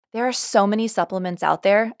There are so many supplements out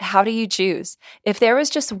there. How do you choose? If there was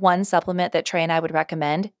just one supplement that Trey and I would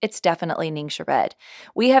recommend, it's definitely NingxiaRed.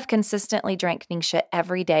 We have consistently drank Ningxia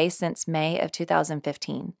every day since May of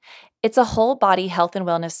 2015. It's a whole body health and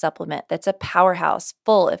wellness supplement that's a powerhouse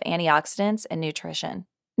full of antioxidants and nutrition.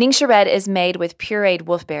 NingxiaRed is made with pureed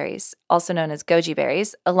wolfberries, also known as goji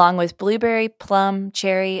berries, along with blueberry, plum,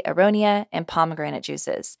 cherry, aronia, and pomegranate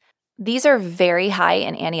juices. These are very high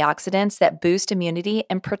in antioxidants that boost immunity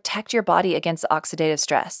and protect your body against oxidative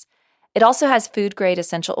stress. It also has food-grade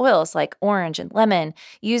essential oils like orange and lemon,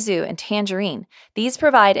 yuzu, and tangerine. These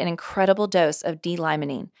provide an incredible dose of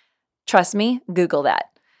D-limonene. Trust me, Google that.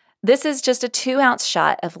 This is just a 2-ounce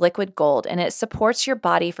shot of liquid gold, and it supports your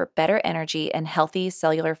body for better energy and healthy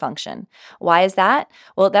cellular function. Why is that?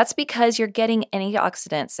 Well, that's because you're getting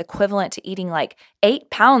antioxidants equivalent to eating like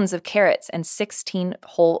 8 pounds of carrots and 16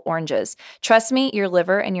 whole oranges. Trust me, your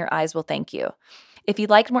liver and your eyes will thank you. If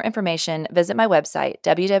you'd like more information, visit my website,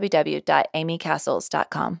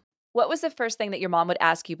 www.amycassels.com. What was the first thing that your mom would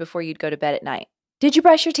ask you before you'd go to bed at night? Did you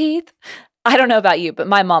brush your teeth? I don't know about you, but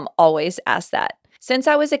my mom always asked that. Since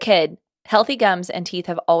I was a kid, healthy gums and teeth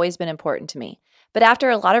have always been important to me. But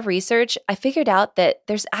after a lot of research, I figured out that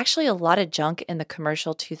there's actually a lot of junk in the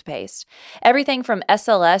commercial toothpaste. Everything from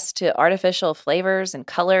SLS to artificial flavors and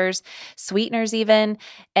colors, sweeteners even.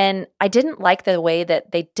 And I didn't like the way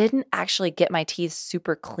that they didn't actually get my teeth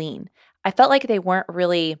super clean. I felt like they weren't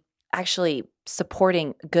really actually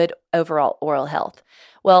supporting good overall oral health.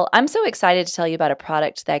 Well, I'm so excited to tell you about a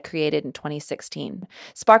product that I created in 2016.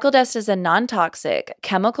 Sparkle Dust is a non-toxic,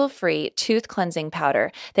 chemical-free tooth cleansing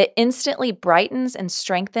powder that instantly brightens and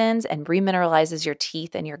strengthens and remineralizes your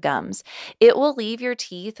teeth and your gums. It will leave your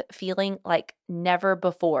teeth feeling like never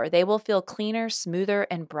before. They will feel cleaner, smoother,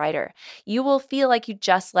 and brighter. You will feel like you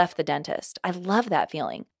just left the dentist. I love that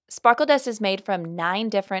feeling. Sparkle Dust is made from 9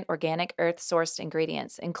 different organic earth-sourced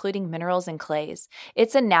ingredients, including minerals and clays.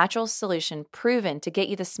 It's a natural solution proven to get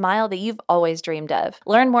you the smile that you've always dreamed of.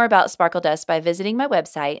 Learn more about Sparkle Dust by visiting my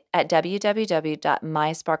website at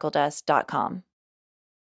www.mysparkledust.com.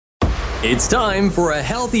 It's time for a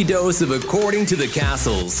healthy dose of According to the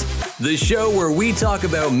Cassels, the show where we talk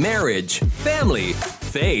about marriage, family,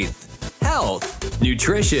 faith, health,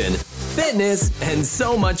 nutrition, fitness, and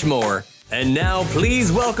so much more. And now, please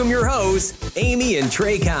welcome your hosts, Amy and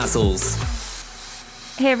Trey Cassels.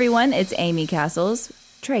 Hey everyone, it's Amy Cassels.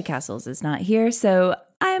 Trey Cassels is not here, so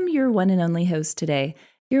I'm your one and only host today.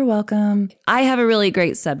 You're welcome. I have a really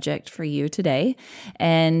great subject for you today,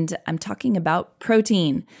 and I'm talking about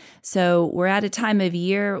protein. So we're at a time of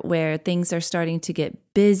year where things are starting to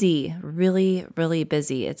get busy, really, really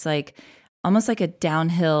busy. It's like almost like a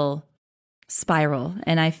downhill spiral,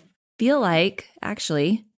 and I feel like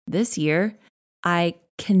actually this year, I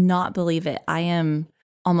cannot believe it. I am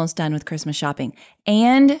almost done with Christmas shopping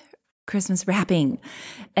and Christmas wrapping.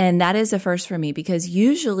 And that is a first for me because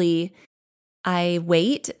usually I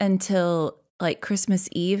wait until like Christmas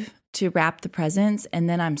Eve to wrap the presents and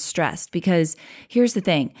then I'm stressed because here's the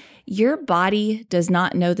thing. Your body does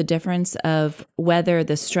not know the difference of whether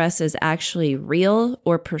the stress is actually real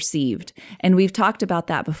or perceived. And we've talked about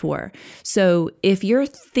that before. So if you're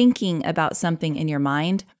thinking about something in your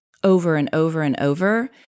mind over and over and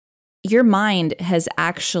over, your body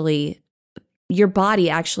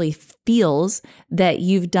actually feels that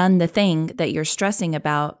you've done the thing that you're stressing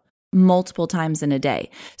about multiple times in a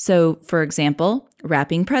day. So for example,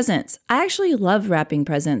 wrapping presents. I actually love wrapping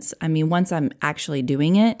presents. I mean, once I'm actually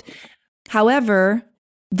doing it. However,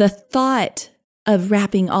 the thought of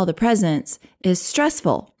wrapping all the presents is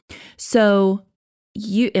stressful. So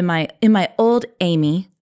in my old Amy,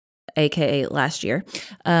 AKA last year,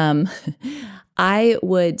 I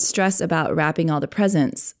would stress about wrapping all the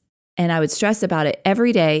presents and I would stress about it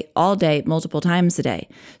every day, all day, multiple times a day.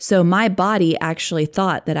 So my body actually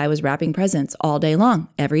thought that I was wrapping presents all day long,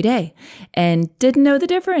 every day, and didn't know the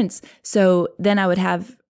difference. So then I would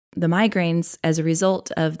have the migraines as a result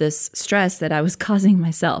of this stress that I was causing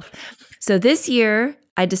myself. So this year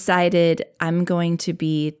I decided I'm going to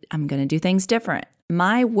do things different.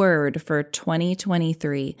 My word for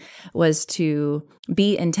 2023 was to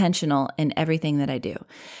be intentional in everything that I do.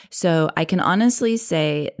 So I can honestly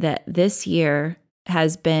say that this year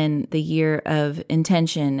has been the year of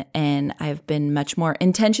intention, and I've been much more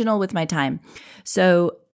intentional with my time.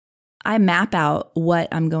 So I map out what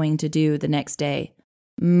I'm going to do the next day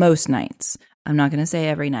most nights. I'm not going to say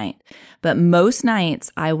every night, but most nights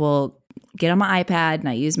I will get on my iPad and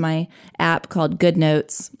I use my app called Good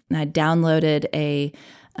Notes. I downloaded a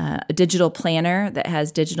digital planner that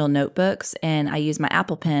has digital notebooks, and I use my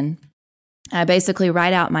Apple Pen. I basically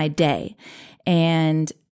write out my day,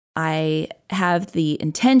 and I have the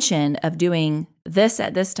intention of doing this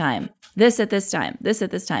at this time, this at this time, this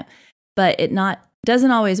at this time, but it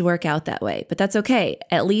doesn't always work out that way, but that's okay.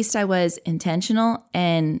 At least I was intentional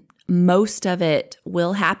and most of it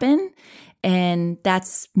will happen. And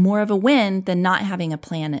that's more of a win than not having a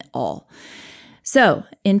plan at all. So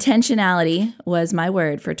intentionality was my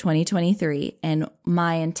word for 2023. And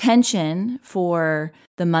my intention for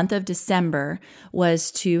the month of December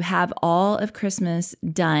was to have all of Christmas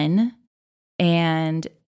done. And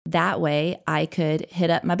that way I could hit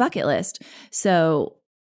up my bucket list. So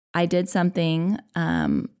I did something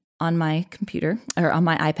on my computer or on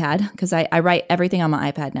my iPad, because I write everything on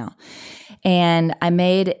my iPad now. And I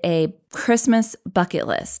made a Christmas bucket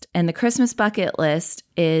list. And the Christmas bucket list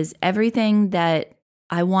is everything that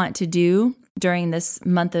I want to do during this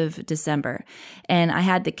month of December. And I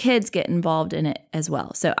had the kids get involved in it as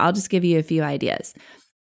well. So I'll just give you a few ideas.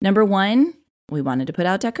 Number one, we wanted to put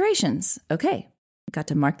out decorations. Okay. Got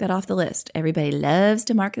to mark that off the list. Everybody loves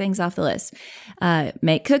to mark things off the list.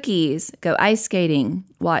 Make cookies, go ice skating,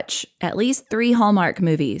 watch at least 3 Hallmark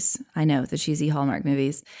movies. I know, the cheesy Hallmark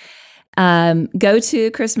movies. Go to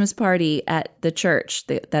a Christmas party at the church.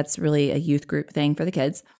 That's really a youth group thing for the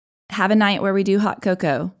kids. Have a night where we do hot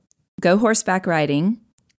cocoa. Go horseback riding.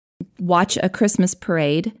 Watch a Christmas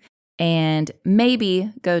parade. And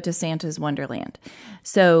maybe go to Santa's Wonderland.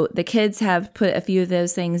 So the kids have put a few of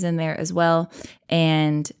those things in there as well.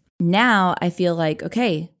 And now I feel like,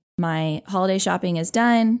 okay, my holiday shopping is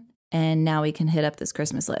done. And now we can hit up this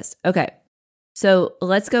Christmas list. Okay. So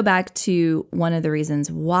let's go back to one of the reasons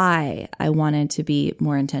why I wanted to be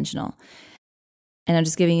more intentional. And I'm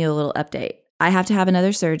just giving you a little update. I have to have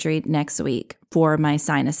another surgery next week for my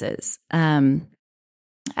sinuses.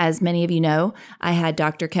 As many of you know, I had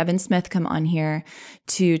Dr. Kevin Smith come on here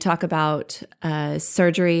to talk about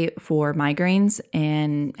surgery for migraines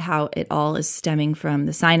and how it all is stemming from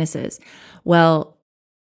the sinuses. Well,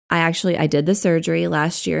 I did the surgery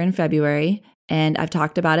last year in February, and I've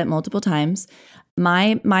talked about it multiple times.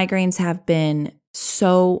 My migraines have been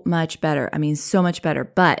so much better. I mean, so much better,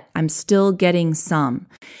 but I'm still getting some.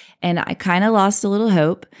 And I kind of lost a little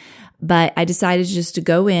hope. But I decided just to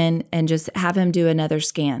go in and just have him do another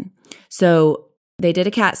scan. So they did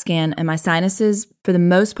a CAT scan, and my sinuses, for the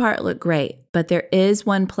most part, look great. But there is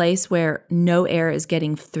one place where no air is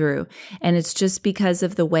getting through. And it's just because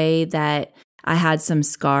of the way that I had some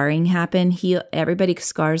scarring happen. Everybody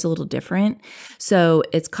scars a little different. So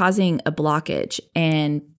it's causing a blockage.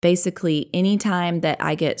 And basically, anytime that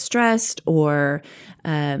I get stressed or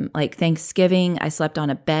like Thanksgiving, I slept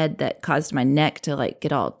on a bed that caused my neck to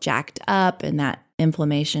get all jacked up, and that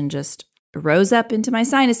inflammation just rose up into my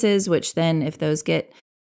sinuses, which then if those get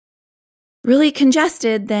really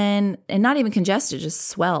congested, and not even congested, just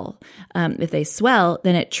swell. If they swell,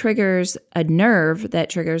 then it triggers a nerve that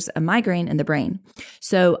triggers a migraine in the brain.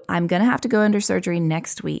 So I'm going to have to go under surgery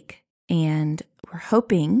next week. And we're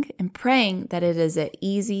hoping and praying that it is an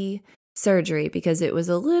easy surgery, because it was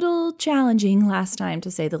a little challenging last time, to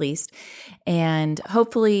say the least. And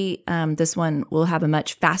hopefully this one will have a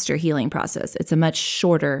much faster healing process. It's a much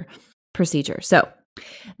shorter procedure. So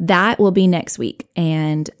that will be next week.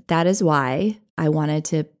 And that is why I wanted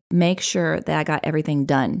to make sure that I got everything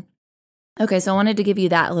done. Okay, so I wanted to give you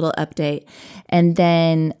that little update. And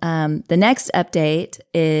then the next update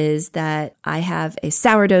is that I have a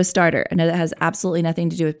sourdough starter. I know that has absolutely nothing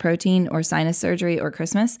to do with protein or sinus surgery or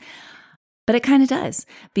Christmas, but it kind of does,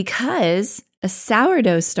 because a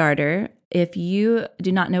sourdough starter, if you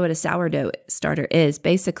do not know what a sourdough starter is,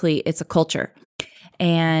 basically it's a culture.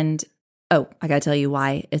 And oh, I got to tell you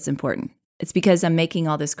why it's important. It's because I'm making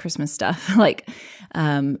all this Christmas stuff like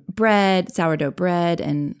bread, sourdough bread,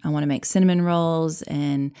 and I want to make cinnamon rolls.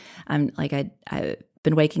 And I've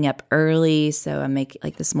been waking up early. So I'm making,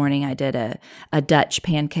 like this morning, I did a Dutch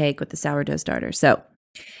pancake with the sourdough starter. So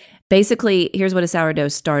basically, here's what a sourdough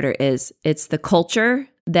starter is. It's the culture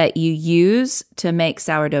that you use to make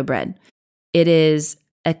sourdough bread. It is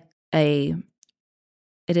a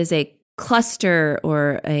cluster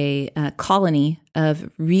or a colony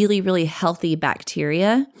of really, really healthy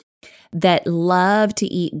bacteria that love to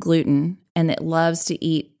eat gluten and that loves to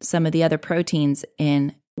eat some of the other proteins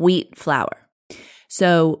in wheat flour.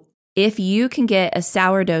 So if you can get a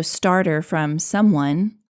sourdough starter from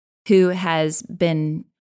someone who has been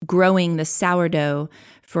growing the sourdough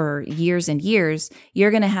for years and years,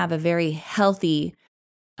 you're going to have a very healthy,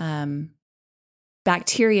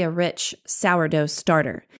 bacteria-rich sourdough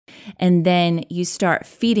starter. And then you start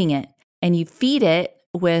feeding it, and you feed it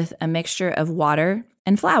with a mixture of water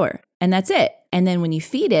and flour, and that's it. And then when you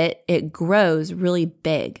feed it, it grows really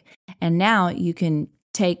big. And now you can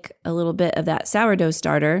take a little bit of that sourdough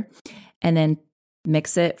starter and then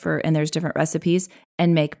mix it and there's different recipes,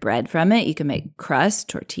 and make bread from it. You can make crust,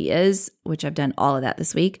 tortillas, which I've done all of that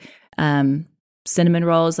this week. Cinnamon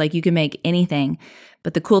rolls, like you can make anything.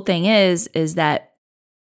 But the cool thing is that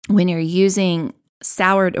when you're using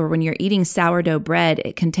when you're eating sourdough bread,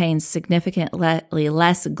 it contains significantly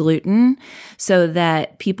less gluten, so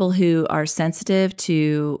that people who are sensitive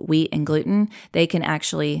to wheat and gluten, they can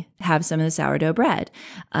actually have some of the sourdough bread.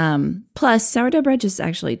 Plus, sourdough bread just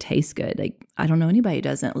actually tastes good. Like, I don't know anybody who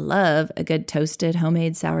doesn't love a good toasted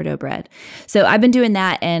homemade sourdough bread. So I've been doing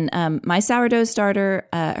that, and my sourdough starter,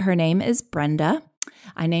 her name is Brenda.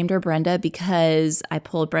 I named her Brenda because I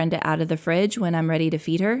pulled Brenda out of the fridge when I'm ready to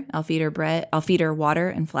feed her. I'll feed her bread, I'll feed her water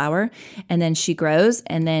and flour, and then she grows,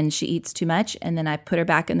 and then she eats too much, and then I put her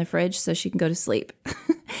back in the fridge so she can go to sleep.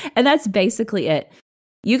 And that's basically it.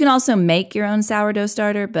 You can also make your own sourdough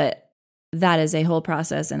starter, but that is a whole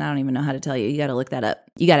process, and I don't even know how to tell you. You got to look that up.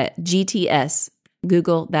 You got to GTS,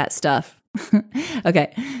 Google that stuff.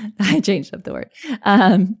 Okay, I changed up the word.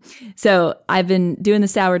 So I've been doing the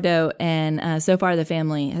sourdough, and so far the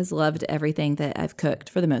family has loved everything that I've cooked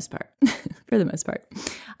for the most part. For the most part.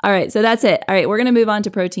 All right, so that's it. All right, we're going to move on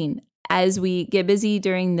to protein. As we get busy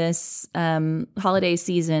during this holiday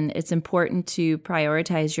season, it's important to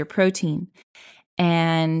prioritize your protein.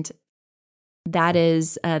 And that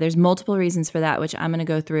is, there's multiple reasons for that, which I'm going to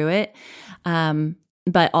go through it.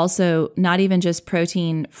 But also not even just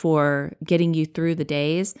protein for getting you through the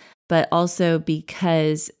days, but also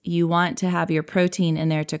because you want to have your protein in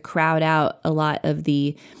there to crowd out a lot of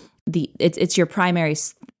it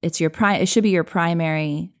should be your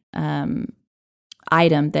primary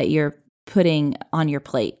item that you're putting on your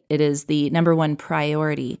plate. It is the number one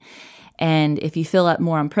priority. And if you fill up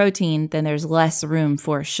more on protein, then there's less room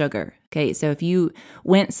for sugar. Okay, so if you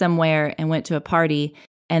went somewhere and went to a party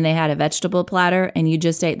and they had a vegetable platter and you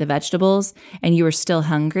just ate the vegetables and you were still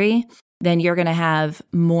hungry, then you're going to have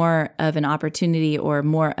more of an opportunity or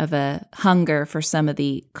more of a hunger for some of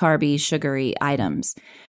the carby, sugary items.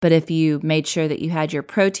 But if you made sure that you had your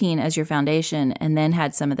protein as your foundation and then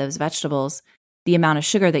had some of those vegetables, the amount of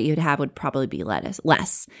sugar that you'd have would probably be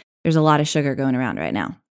less. There's a lot of sugar going around right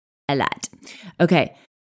now. A lot. Okay.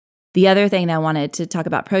 The other thing I wanted to talk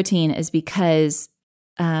about protein is because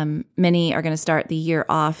many are going to start the year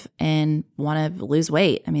off and want to lose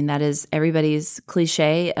weight. I mean, that is everybody's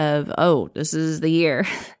cliche of, oh, this is the year.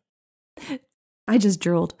 I just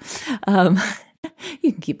drooled.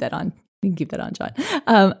 You can keep that on. You can keep that on, John.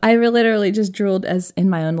 I literally just drooled as in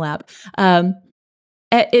my own lap.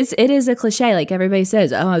 It is a cliche. Like everybody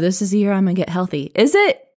says, oh, this is the year I'm going to get healthy. Is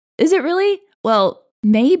it? Is it really? Well,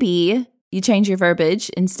 maybe you change your verbiage.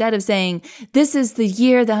 Instead of saying, this is the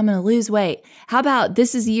year that I'm going to lose weight, how about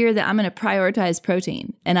this is the year that I'm going to prioritize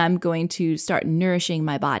protein and I'm going to start nourishing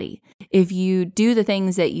my body? If you do the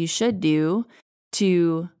things that you should do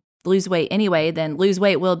to lose weight anyway, then lose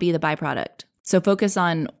weight will be the byproduct. So focus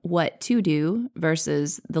on what to do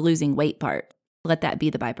versus the losing weight part. Let that be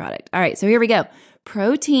the byproduct. All right, so here we go.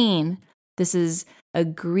 Protein. This is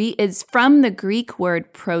it's from the Greek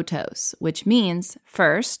word protos, which means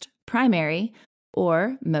first, primary,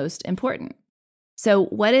 or most important. So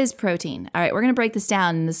what is protein? All right, we're going to break this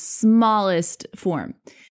down in the smallest form.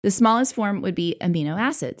 The smallest form would be amino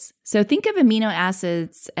acids. So think of amino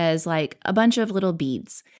acids as like a bunch of little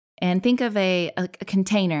beads. And think of a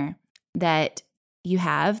container that you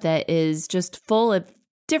have that is just full of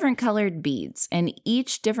different colored beads. And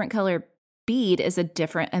each different color bead is a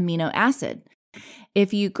different amino acid.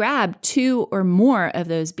 If you grab 2 or more of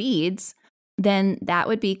those beads, then that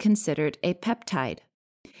would be considered a peptide.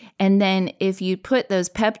 And then if you put those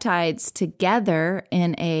peptides together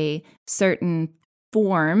in a certain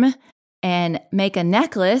form and make a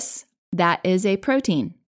necklace, that is a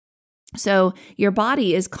protein. So your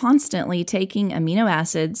body is constantly taking amino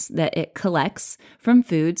acids that it collects from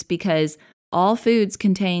foods because all foods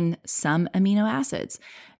contain some amino acids.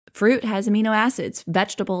 Fruit has amino acids,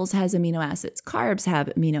 vegetables has amino acids, carbs have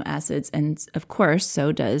amino acids, and of course,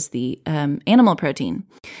 so does the animal protein.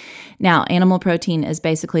 Now, animal protein is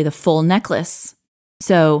basically the full necklace.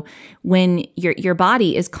 So when your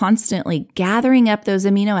body is constantly gathering up those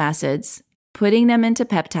amino acids, putting them into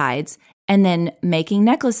peptides, and then making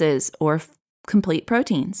necklaces or complete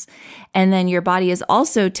proteins. And then your body is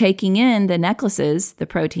also taking in the necklaces, the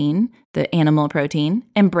protein, the animal protein,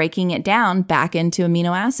 and breaking it down back into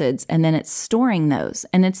amino acids. And then it's storing those.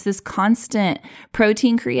 And it's this constant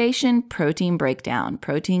protein creation, protein breakdown,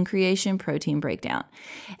 protein creation, protein breakdown.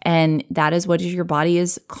 And that is what your body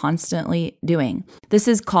is constantly doing. This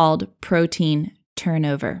is called protein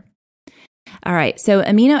turnover. All right, so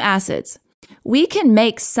amino acids. We can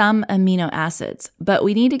make some amino acids, but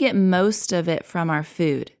we need to get most of it from our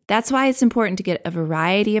food. That's why it's important to get a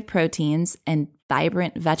variety of proteins and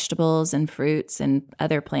vibrant vegetables and fruits and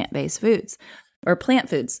other plant-based foods or plant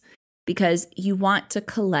foods, because you want to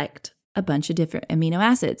collect a bunch of different amino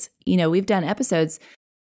acids. You know, we've done episodes.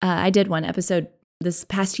 I did one episode this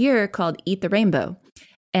past year called Eat the Rainbow.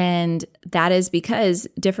 And that is because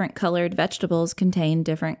different colored vegetables contain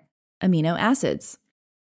different amino acids.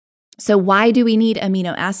 So why do we need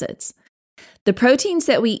amino acids? The proteins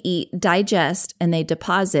that we eat digest and they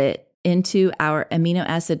deposit into our amino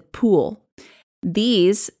acid pool.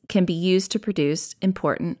 These can be used to produce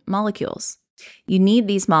important molecules. You need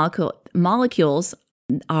these molecules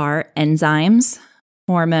are enzymes,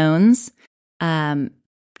 hormones,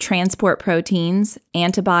 transport proteins,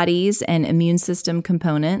 antibodies and immune system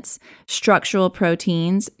components, structural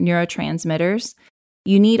proteins, neurotransmitters.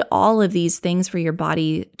 You need all of these things for your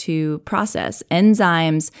body to process.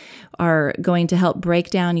 Enzymes are going to help break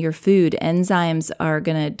down your food. Enzymes are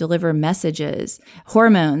going to deliver messages.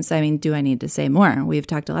 Hormones, I mean, do I need to say more? We've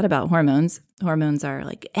talked a lot about hormones. Hormones are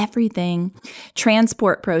like everything.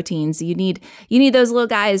 Transport proteins, you need those little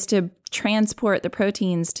guys to transport the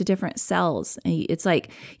proteins to different cells. It's like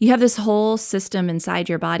you have this whole system inside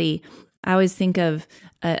your body. I always think of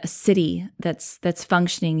a city that's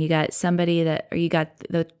functioning. You got you got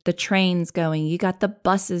the trains going, you got the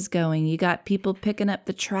buses going, you got people picking up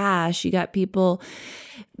the trash, you got people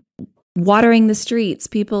watering the streets,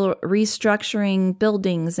 people restructuring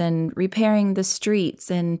buildings and repairing the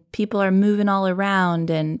streets, and people are moving all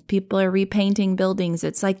around and people are repainting buildings.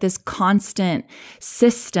 It's like this constant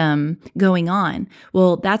system going on.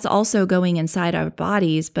 Well, that's also going inside our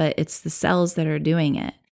bodies, but it's the cells that are doing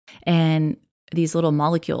it. And these little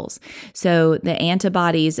molecules. So the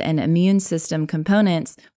antibodies and immune system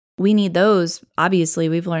components, we need those. Obviously,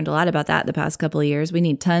 we've learned a lot about that the past couple of years. We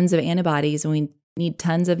need tons of antibodies and we need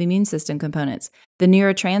tons of immune system components. The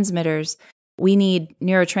neurotransmitters, we need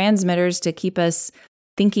neurotransmitters to keep us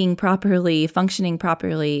thinking properly, functioning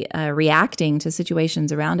properly, reacting to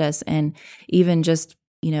situations around us, and even just,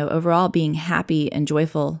 overall being happy and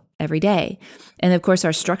joyful every day. And of course,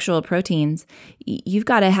 our structural proteins, you've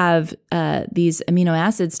got to have these amino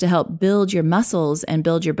acids to help build your muscles and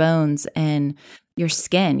build your bones and your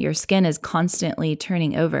skin. Your skin is constantly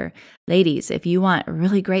turning over. Ladies, if you want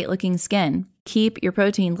really great looking skin, keep your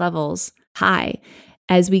protein levels high.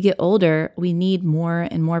 As we get older, we need more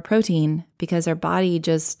and more protein because our body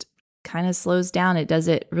just kind of slows down. It does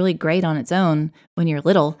it really great on its own when you're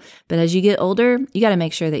little. But as you get older, you got to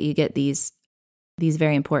make sure that you get these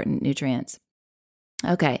very important nutrients.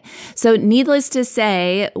 Okay, so needless to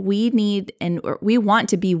say, we need and we want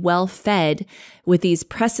to be well fed with these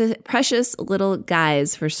precious little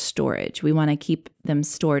guys for storage. We want to keep them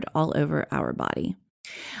stored all over our body.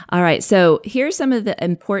 All right, so here's some of the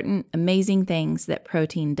important, amazing things that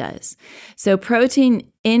protein does. So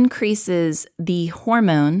protein increases the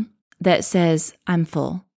hormone that says, I'm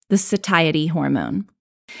full, the satiety hormone.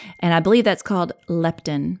 And I believe that's called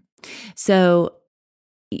leptin. So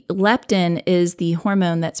leptin is the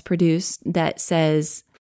hormone that's produced that says,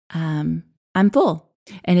 I'm full.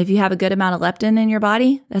 And if you have a good amount of leptin in your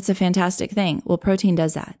body, that's a fantastic thing. Well, protein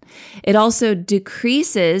does that. It also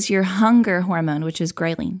decreases your hunger hormone, which is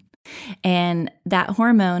ghrelin. And that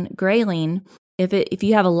hormone, ghrelin, if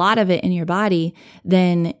you have a lot of it in your body,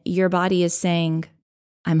 then your body is saying,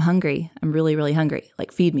 I'm hungry. I'm really, really hungry.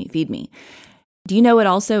 Like, feed me, feed me. Do you know it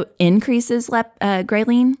also increases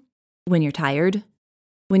ghrelin? When you're tired.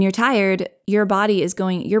 When you're tired, your brain is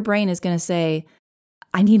going to say,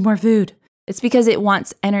 I need more food. It's because it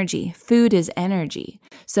wants energy. Food is energy.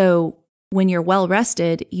 So when you're well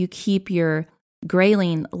rested, you keep your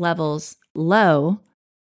ghrelin levels low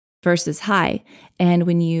versus high. And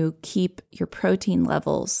when you keep your protein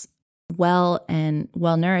levels well and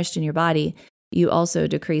well nourished in your body, you also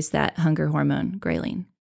decrease that hunger hormone, ghrelin.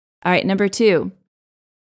 All right, number 2,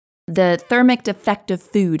 the thermic effect of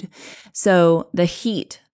food. So the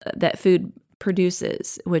heat that food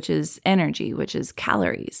produces, which is energy, which is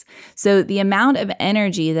calories. So the amount of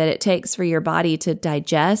energy that it takes for your body to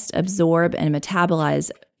digest, absorb, and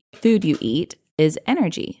metabolize food you eat is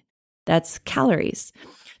energy. That's calories.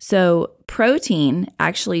 So protein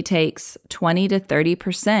actually takes 20 to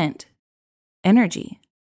 30% energy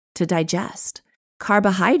to digest.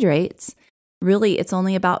 Carbohydrates, really, it's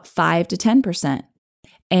only about 5 to 10%.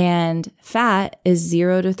 And fat is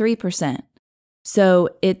 0 to 3%. So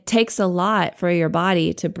it takes a lot for your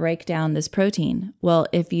body to break down this protein. Well,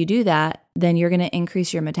 if you do that, then you're going to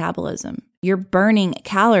increase your metabolism. You're burning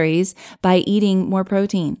calories by eating more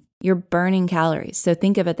protein. You're burning calories. So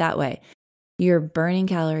think of it that way. You're burning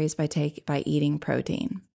calories by eating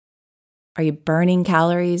protein. Are you burning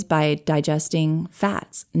calories by digesting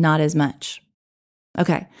fats? Not as much.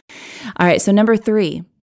 Okay. All right. So number 3,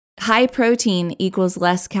 high protein equals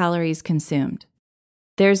less calories consumed.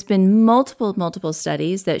 There's been multiple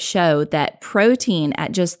studies that show that protein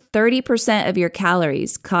at just 30% of your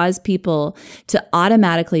calories cause people to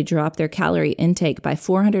automatically drop their calorie intake by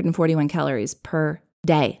 441 calories per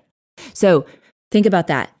day. So think about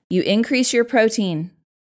that. You increase your protein,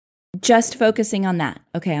 just focusing on that.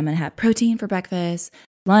 Okay, I'm going to have protein for breakfast,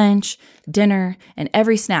 lunch, dinner, and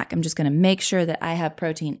every snack. I'm just going to make sure that I have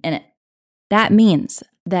protein in it. That means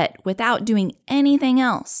that without doing anything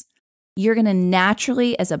else, you're going to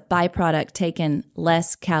naturally, as a byproduct, take in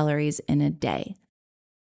less calories in a day.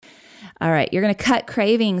 All right, you're going to cut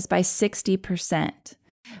cravings by 60%,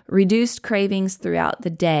 reduced cravings throughout the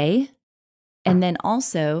day, and then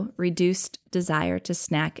also reduced desire to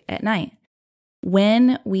snack at night.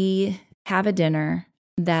 When we have a dinner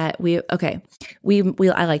that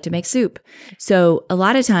I like to make soup. So a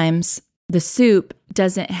lot of times the soup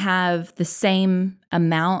doesn't have the same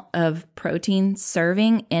amount of protein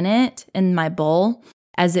serving in it in my bowl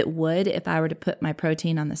as it would if I were to put my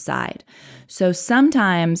protein on the side. So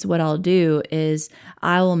sometimes what I'll do is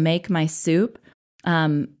I will make my soup,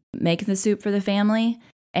 make the soup for the family,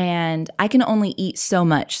 and I can only eat so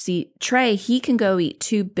much. See, Trey, he can go eat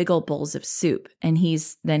 2 big old bowls of soup and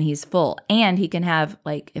he's full. And he can have,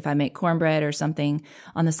 like, if I make cornbread or something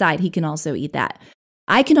on the side, he can also eat that.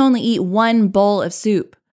 I can only eat 1 bowl of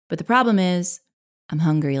soup, but the problem is I'm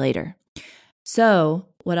hungry later. So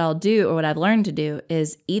what I'll do, or what I've learned to do,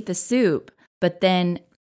 is eat the soup, but then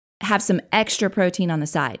have some extra protein on the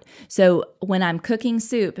side. So when I'm cooking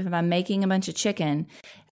soup, if I'm making a bunch of chicken,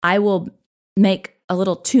 I will make a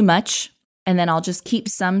little too much, and then I'll just keep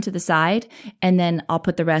some to the side, and then I'll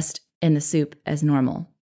put the rest in the soup as normal.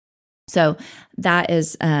 So that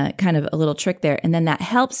is kind of a little trick there. And then that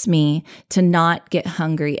helps me to not get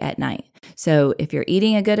hungry at night. So if you're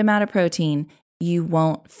eating a good amount of protein, you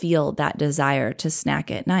won't feel that desire to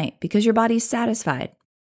snack at night because your body's satisfied.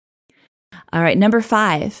 All right, number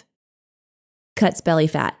 5, cuts belly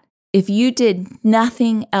fat. If you did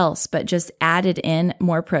nothing else but just added in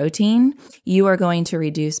more protein, you are going to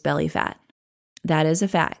reduce belly fat. That is a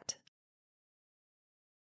fact.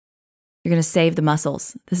 You're going to save the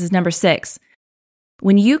muscles. This is number 6.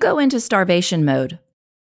 When you go into starvation mode,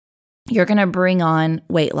 you're going to bring on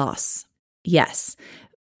weight loss. Yes,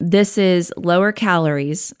 this is lower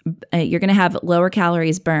calories. You're going to have lower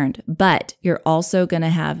calories burned, but you're also going to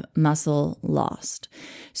have muscle lost.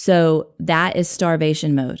 So that is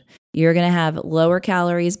starvation mode. You're going to have lower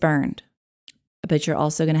calories burned, but you're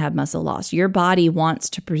also going to have muscle loss. Your body wants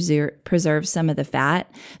to preserve some of the fat,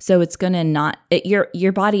 so it's going to not.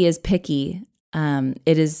 Your body is picky.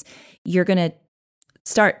 You're going to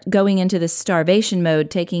start going into this starvation mode,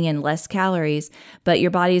 taking in less calories, but your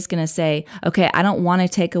body's going to say, okay, I don't want to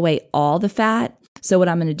take away all the fat, so what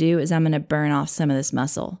I'm going to do is I'm going to burn off some of this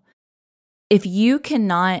muscle. If you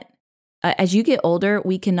cannot, as you get older,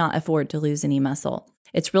 we cannot afford to lose any muscle.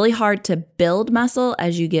 It's really hard to build muscle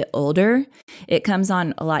as you get older. It comes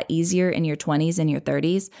on a lot easier in your 20s and your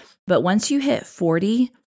 30s. But once you hit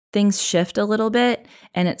 40, things shift a little bit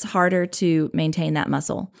and it's harder to maintain that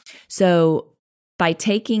muscle. So by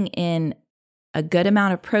taking in a good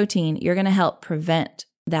amount of protein, you're going to help prevent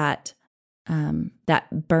that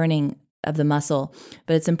burning of the muscle,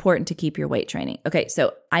 but it's important to keep your weight training. Okay,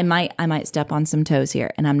 so I might step on some toes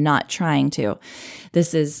here, and I'm not trying to.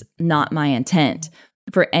 This is not my intent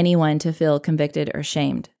for anyone to feel convicted or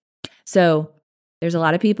shamed. So there's a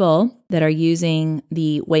lot of people that are using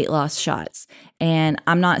the weight loss shots, and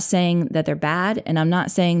I'm not saying that they're bad, and I'm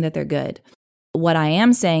not saying that they're good. What I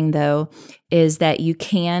am saying, though, is that you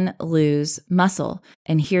can lose muscle,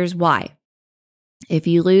 and here's why. If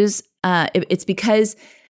you lose, it's because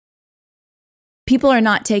people are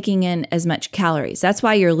not taking in as much calories. That's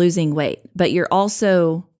why you're losing weight, but you're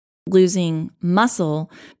also losing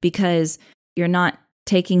muscle because you're not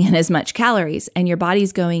taking in as much calories and your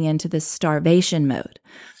body's going into this starvation mode.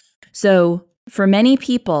 So for many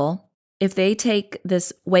people, if they take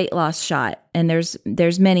this weight loss shot, and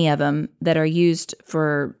there's many of them that are used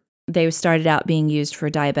for, they started out being used for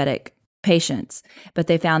diabetic patients, but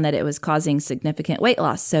they found that it was causing significant weight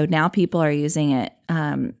loss. So now people are using it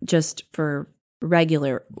just for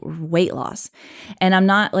regular weight loss. And I'm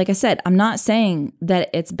not, like I said, I'm not saying that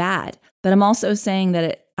it's bad, but I'm also saying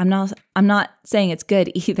that I'm not saying it's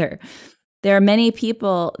good either. There are many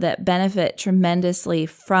people that benefit tremendously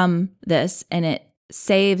from this, and it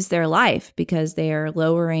saves their life because they are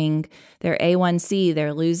lowering their A1C.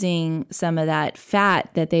 They're losing some of that fat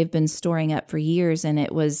that they've been storing up for years, and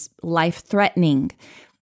it was life-threatening,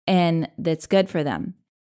 and that's good for them.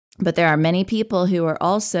 But there are many people who are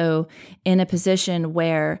also in a position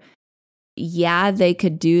where, yeah, they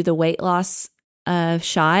could do the weight loss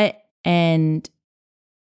shot and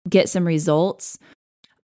get some results,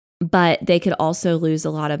 but they could also lose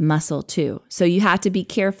a lot of muscle too. So you have to be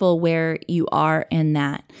careful where you are in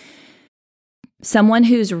that. Someone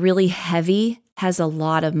who's really heavy has a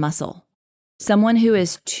lot of muscle. Someone who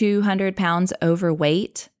is 200 pounds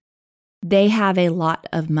overweight, they have a lot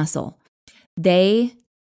of muscle. They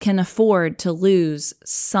can afford to lose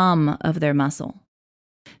some of their muscle.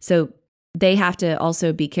 So they have to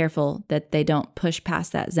also be careful that they don't push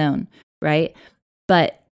past that zone, right?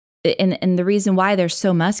 But and the reason why they're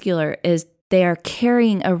so muscular is they are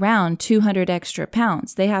carrying around 200 extra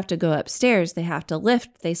pounds. They have to go upstairs. They have to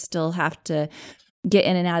lift. They still have to get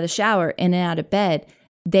in and out of the shower, in and out of bed.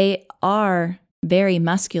 They are very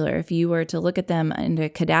muscular. If you were to look at them in a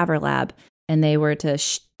cadaver lab and they were to,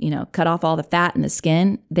 cut off all the fat and the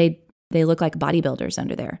skin, they look like bodybuilders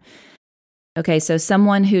under there. Okay, so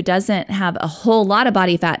someone who doesn't have a whole lot of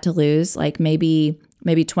body fat to lose, like maybe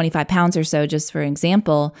 25 pounds or so, just for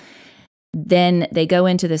example, then they go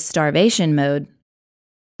into this starvation mode,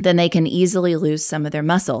 then they can easily lose some of their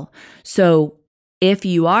muscle. So if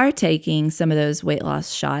you are taking some of those weight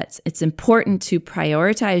loss shots, it's important to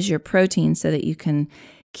prioritize your protein so that you can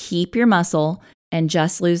keep your muscle and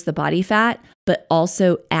just lose the body fat, but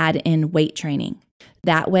also add in weight training.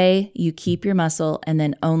 That way you keep your muscle and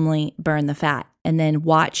then only burn the fat. And then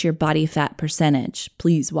watch your body fat percentage.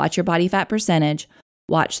 Please watch your body fat percentage.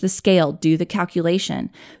 Watch the scale. Do the calculation.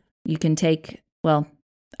 You can take, we're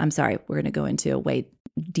going to go into a way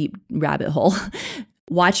deep rabbit hole.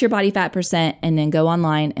 Watch your body fat percent and then go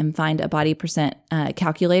online and find a body percent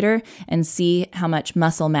calculator and see how much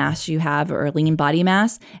muscle mass you have or lean body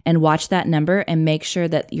mass, and watch that number and make sure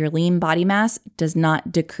that your lean body mass does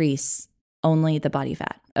not decrease, only the body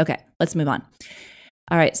fat. Okay, let's move on.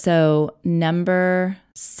 All right, so number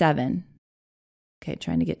 7. Okay,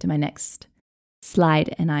 trying to get to my next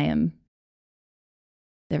slide, and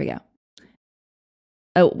there we go.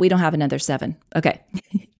 Oh, we don't have another 7. Okay.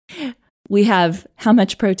 We have how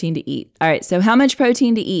much protein to eat. All right, so how much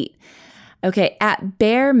protein to eat? Okay, at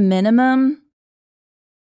bare minimum,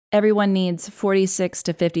 everyone needs 46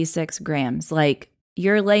 to 56 grams. Like,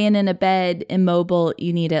 you're laying in a bed, immobile,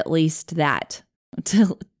 you need at least that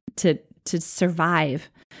to survive.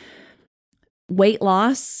 Weight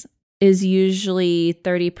loss is usually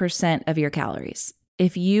 30% of your calories.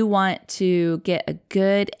 If you want to get a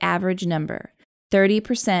good average number,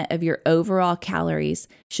 30% of your overall calories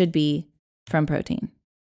should be from protein.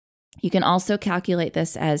 You can also calculate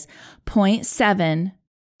this as 0.7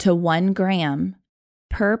 to 1 gram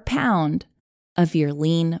per pound of your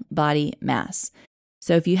lean body mass.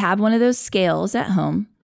 So if you have one of those scales at home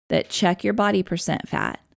that check your body percent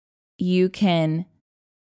fat, you can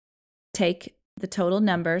take the total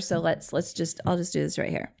number. So I'll just do this right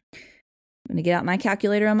here. I'm going to get out my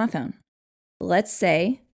calculator on my phone. Let's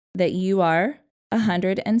say that you are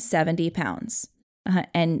 170 pounds.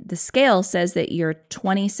 And the scale says that you're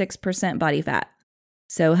 26% body fat.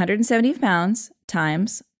 So 170 pounds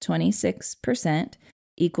times 26%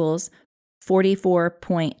 equals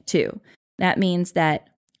 44.2. That means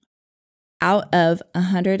that out of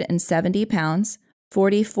 170 pounds,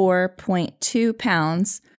 44.2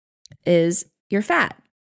 pounds is your fat.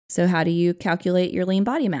 So how do you calculate your lean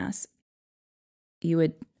body mass? You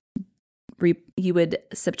would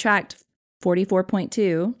subtract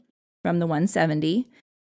 44.2 from the 170,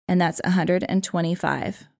 and that's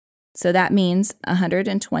 125. So that means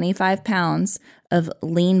 125 pounds of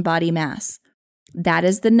lean body mass. That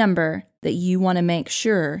is the number that you want to make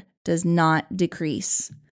sure does not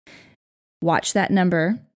decrease. Watch that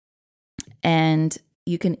number, and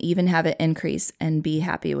you can even have it increase and be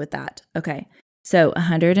happy with that. Okay, so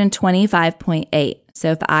 125.8.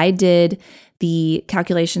 So if I did the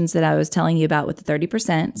calculations that I was telling you about with the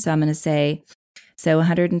 30%, so I'm going to say,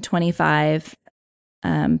 125,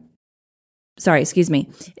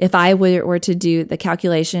 if I were to do the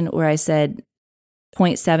calculation where I said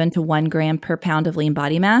 0.7 to 1 gram per pound of lean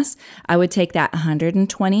body mass, I would take that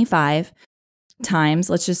 125 times,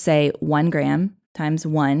 let's just say 1 gram times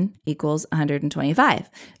 1 equals 125.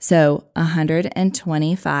 So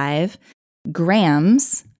 125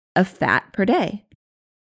 grams of fat per day.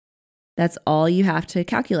 That's all you have to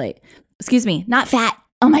calculate. Excuse me, not fat.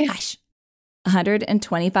 Oh my gosh.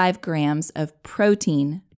 125 grams of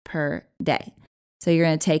protein per day. So you're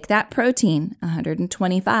going to take that protein,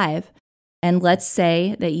 125, and let's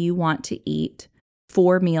say that you want to eat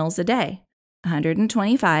 4 meals a day.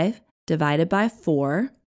 125 divided by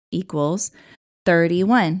 4 equals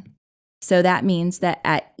 31. So that means that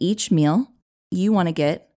at each meal, you want to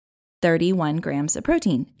get 31 grams of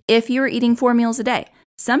protein. If you were eating 4 meals a day,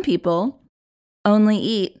 some people only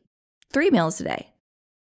eat 3 meals a day.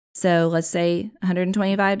 So let's say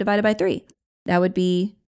 125 divided by 3. That would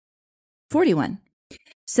be 41.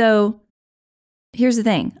 So here's the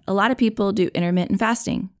thing. A lot of people do intermittent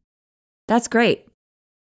fasting. That's great.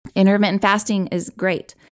 Intermittent fasting is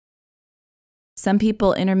great. Some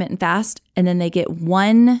people intermittent fast and then they get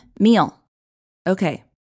 1 meal. Okay.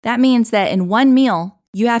 That means that in 1 meal,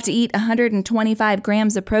 you have to eat 125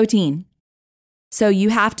 grams of protein. So you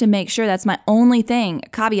have to make sure, that's my only thing,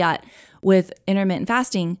 caveat with intermittent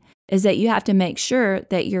fasting, is that you have to make sure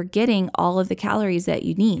that you're getting all of the calories that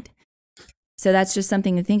you need. So that's just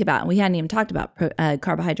something to think about. And we hadn't even talked about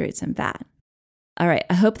carbohydrates and fat. All right,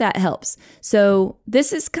 I hope that helps. So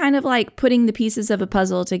this is kind of like putting the pieces of a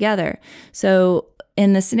puzzle together. So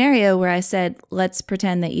in the scenario where I said, let's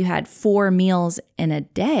pretend that you had 4 meals in a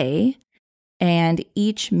day and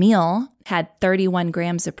each meal had 31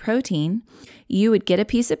 grams of protein, you would get a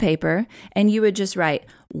piece of paper and you would just write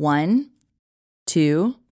 1,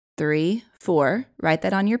 2, 3, 4, write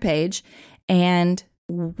that on your page. And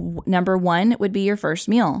number 1 would be your first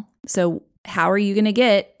meal. So how are you going to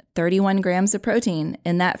get 31 grams of protein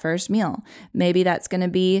in that first meal? Maybe that's going to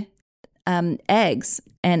be eggs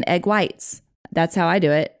and egg whites. That's how I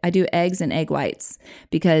do it. I do eggs and egg whites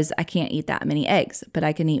because I can't eat that many eggs, but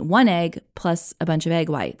I can eat 1 egg plus a bunch of egg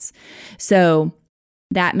whites. So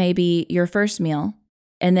that may be your first meal.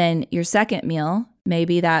 And then your second meal,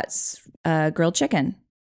 maybe that's grilled chicken.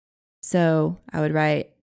 So I would write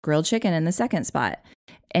grilled chicken in the second spot.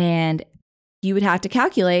 And you would have to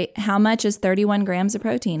calculate how much is 31 grams of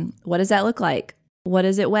protein. What does that look like? What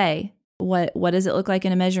does it weigh? What does it look like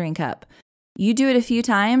in a measuring cup? You do it a few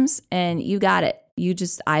times and you got it. You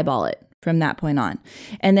just eyeball it from that point on.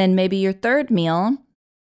 And then maybe your third meal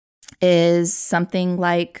is something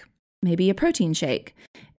like maybe a protein shake.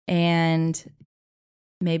 And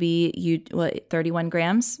maybe 31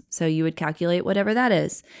 grams. So you would calculate whatever that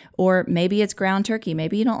is. Or maybe it's ground turkey.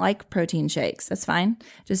 Maybe you don't like protein shakes. That's fine.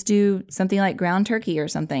 Just do something like ground turkey or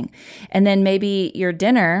something. And then maybe your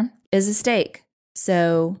dinner is a steak.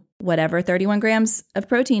 So whatever 31 grams of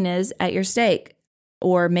protein is at your steak.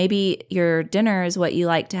 Or maybe your dinner is what you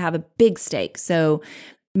like to have, a big steak. So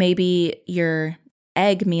maybe your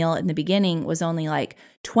egg meal in the beginning was only like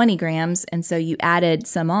 20 grams. And so you added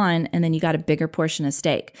some on and then you got a bigger portion of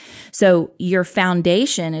steak. So your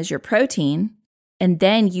foundation is your protein. And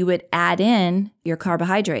then you would add in your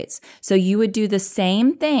carbohydrates. So you would do the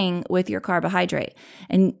same thing with your carbohydrate.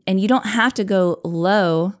 And you don't have to go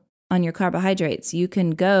low on your carbohydrates. You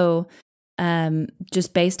can go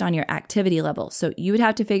just based on your activity level. So you would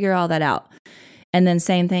have to figure all that out. And then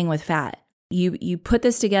same thing with fat. You put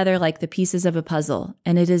this together like the pieces of a puzzle,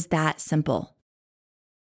 and it is that simple.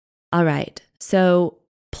 All right, so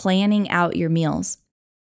planning out your meals.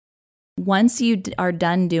 Once you are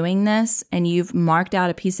done doing this and you've marked out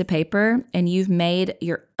a piece of paper and you've made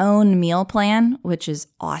your own meal plan, which is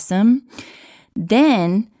awesome,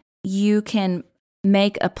 then you can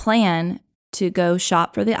make a plan to go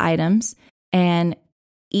shop for the items and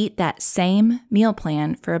eat that same meal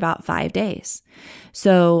plan for about 5 days.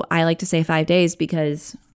 So I like to say 5 days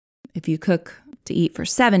because if you cook to eat for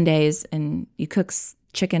 7 days and you cook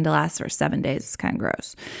chicken to last for 7 days, it's kind of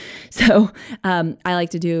gross. So I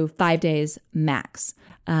like to do 5 days max.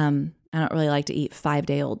 I don't really like to eat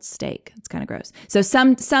 5-day-old steak. It's kind of gross. So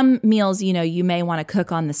some meals, you may want to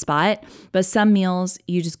cook on the spot, but some meals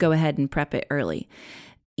you just go ahead and prep it early.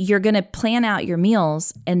 You're going to plan out your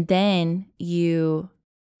meals and then you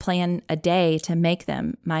plan a day to make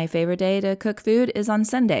them. My favorite day to cook food is on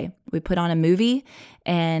Sunday. We put on a movie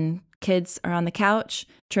and kids are on the couch.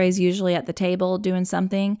 Trey's usually at the table doing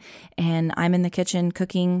something and I'm in the kitchen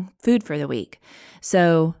cooking food for the week.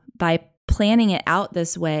 So by planning it out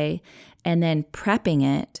this way and then prepping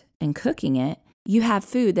it and cooking it, you have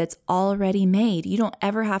food that's already made. You don't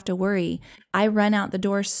ever have to worry. I run out the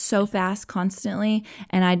door so fast constantly,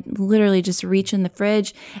 and I literally just reach in the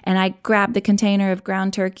fridge and I grab the container of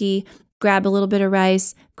ground turkey, grab a little bit of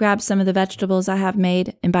rice, grab some of the vegetables I have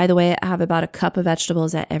made. And by the way, I have about a cup of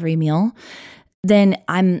vegetables at every meal. Then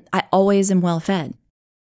I always am well fed.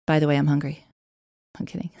 By the way, I'm hungry. I'm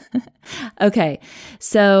kidding. Okay.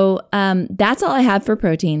 So that's all I have for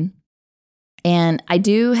protein. And I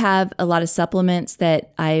do have a lot of supplements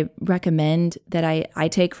that I recommend that I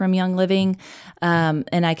take from Young Living.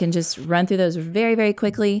 And I can just run through those very, very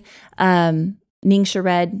quickly.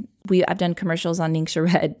 NingxiaRed, I've done commercials on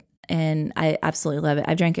NingxiaRed, and I absolutely love it.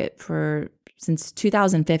 I've drank it since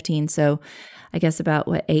 2015. So I guess about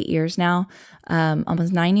 8 years now,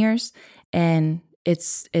 almost 9 years. And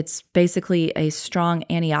it's basically a strong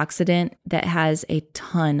antioxidant that has a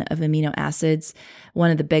ton of amino acids.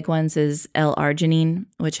 One of the big ones is L-arginine,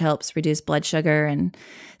 which helps reduce blood sugar and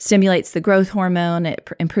stimulates the growth hormone. It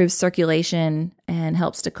improves circulation and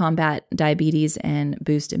helps to combat diabetes and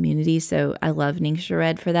boost immunity. So I love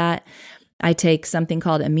NingxiaRed for that. I take something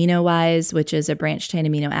called AminoWise, which is a branched chain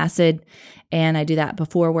amino acid, and I do that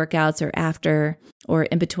before workouts or after or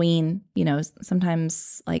in between.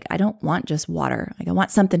 Sometimes I don't want just water. I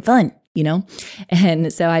want something fun,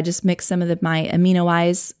 And so I just mix some of my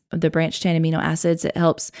AminoWise, the branched chain amino acids. It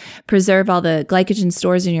helps preserve all the glycogen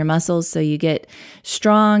stores in your muscles so you get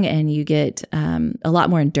strong and you get a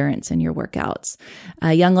lot more endurance in your workouts.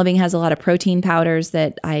 Young Living has a lot of protein powders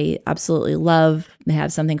that I absolutely love. They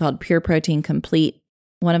have something called Pure Protein Complete.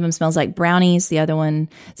 One of them smells like brownies. The other one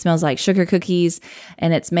smells like sugar cookies,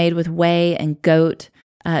 and it's made with whey and goat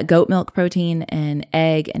milk protein and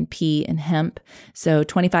egg and pea and hemp. So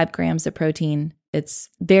 25 grams of protein. It's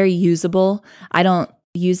very usable. I don't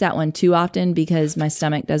use that one too often because my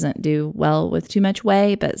stomach doesn't do well with too much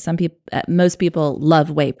whey, but most people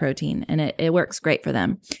love whey protein, and it works great for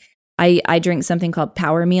them. I drink something called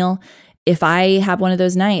Power Meal. If I have one of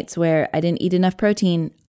those nights where I didn't eat enough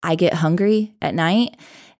protein, I get hungry at night,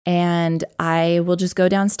 and I will just go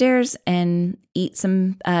downstairs and eat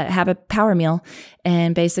have a Power Meal.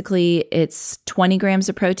 And basically it's 20 grams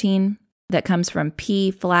of protein that comes from pea,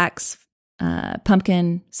 flax,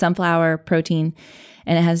 pumpkin, sunflower protein,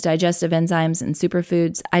 and it has digestive enzymes and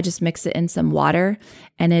superfoods. I just mix it in some water,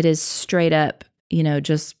 and it is straight up,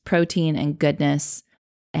 just protein and goodness.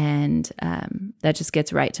 And that just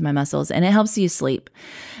gets right to my muscles, and it helps you sleep.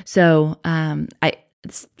 So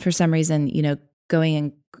for some reason, going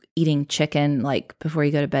and eating chicken before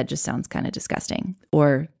you go to bed just sounds kind of disgusting,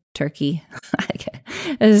 or turkey.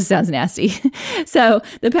 This sounds nasty. So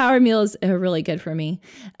the Power Meals are really good for me.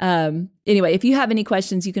 Anyway, if you have any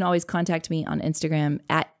questions, you can always contact me on Instagram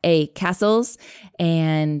at Cassels,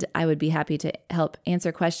 and I would be happy to help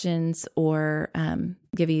answer questions or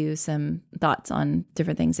give you some thoughts on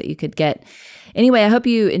different things that you could get. Anyway, I hope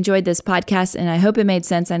you enjoyed this podcast, and I hope it made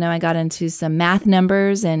sense. I know I got into some math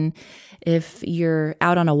numbers, and if you're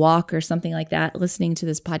out on a walk or something like that, listening to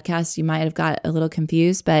this podcast, you might have got a little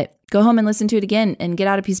confused, but go home and listen to it again and get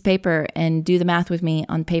out a piece of paper and do the math with me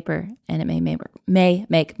on paper, and it may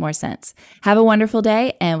make more sense. Have a wonderful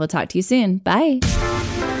day, and we'll talk to you soon. Bye.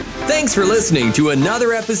 Thanks for listening to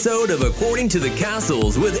another episode of According to the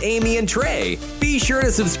Cassels with Amy and Trey. Be sure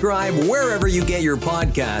to subscribe wherever you get your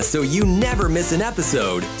podcasts so you never miss an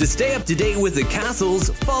episode. To stay up to date with the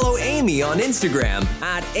Cassels, follow Amy on Instagram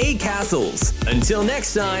at @acassels. Until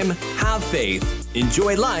next time, have faith,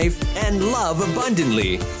 enjoy life, and love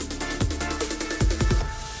abundantly.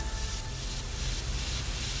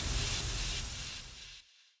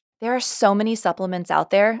 There are so many supplements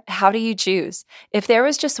out there. How do you choose? If there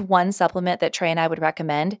was just one supplement that Trey and I would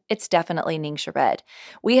recommend, it's definitely NingxiaRed.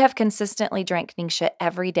 We have consistently drank Ningxia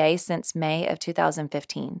every day since May of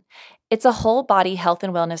 2015. It's a whole body health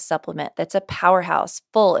and wellness supplement that's a powerhouse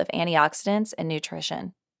full of antioxidants and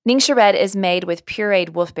nutrition. NingxiaRed is made with pureed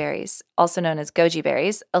wolfberries, also known as goji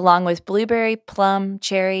berries, along with blueberry, plum,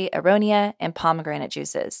 cherry, aronia, and pomegranate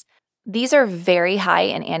juices. These are very high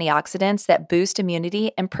in antioxidants that boost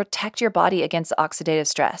immunity and protect your body against oxidative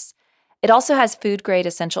stress. It also has food-grade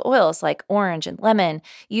essential oils like orange and lemon,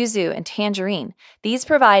 yuzu, and tangerine. These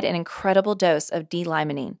provide an incredible dose of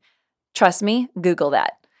D-limonene. Trust me, Google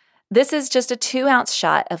that. This is just a 2-ounce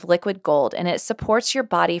shot of liquid gold, and it supports your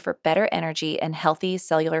body for better energy and healthy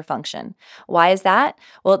cellular function. Why is that?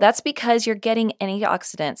 Well, that's because you're getting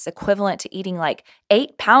antioxidants equivalent to eating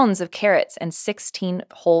 8 pounds of carrots and 16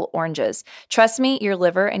 whole oranges. Trust me, your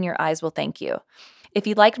liver and your eyes will thank you. If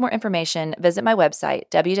you'd like more information, visit my website,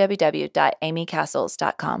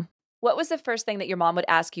 www.amycassels.com. What was the first thing that your mom would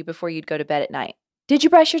ask you before you'd go to bed at night? Did you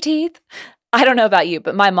brush your teeth? I don't know about you,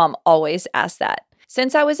 but my mom always asked that.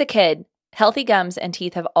 Since I was a kid, healthy gums and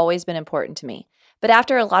teeth have always been important to me. But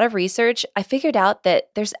after a lot of research, I figured out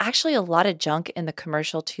that there's actually a lot of junk in the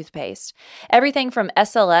commercial toothpaste. Everything from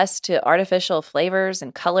SLS to artificial flavors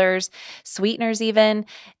and colors, sweeteners even.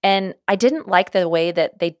 And I didn't like the way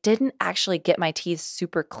that they didn't actually get my teeth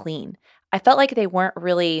super clean. I felt like they weren't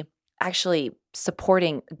really actually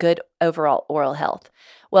supporting good overall oral health?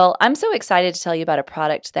 Well, I'm so excited to tell you about a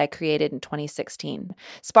product that I created in 2016.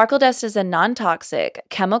 Sparkle Dust is a non-toxic,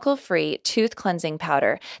 chemical-free tooth cleansing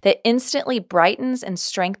powder that instantly brightens and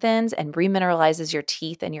strengthens and remineralizes your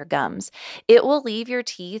teeth and your gums. It will leave your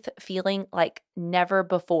teeth feeling like never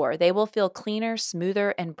before. They will feel cleaner,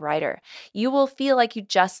 smoother, and brighter. You will feel like you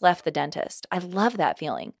just left the dentist. I love that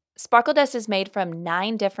feeling. Sparkle Dust is made from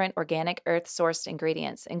 9 different organic earth-sourced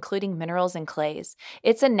ingredients, including minerals and clays.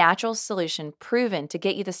 It's a natural solution proven to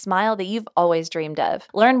get you the smile that you've always dreamed of.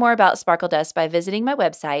 Learn more about Sparkle Dust by visiting my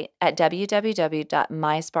website at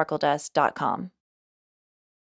www.mysparkledust.com.